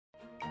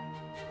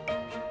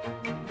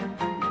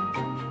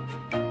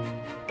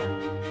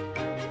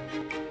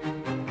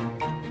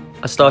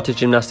I started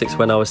gymnastics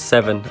when I was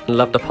 7 and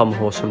loved the pommel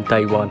horse from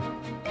day one.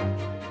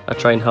 I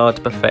trained hard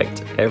to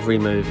perfect every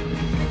move.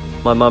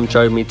 My mum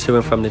drove me to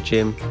and from the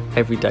gym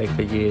every day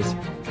for years.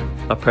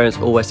 My parents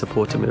always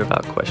supported me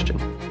without question.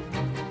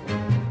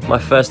 My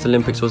first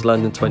Olympics was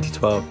London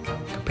 2012.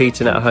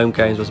 Competing at home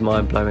games was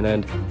mind-blowing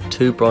and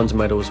 2 bronze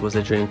medals was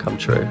a dream come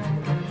true.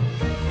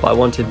 But I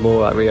wanted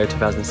more at Rio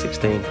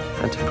 2016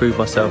 and to prove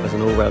myself as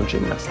an all-round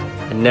gymnast.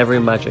 I never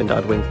imagined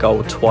I'd win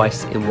gold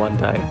twice in one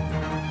day.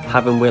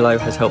 Having Willow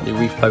has helped me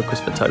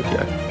refocus for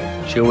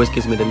Tokyo. She always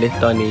gives me the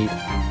lift I need.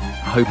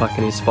 I hope I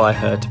can inspire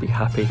her to be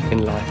happy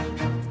in life.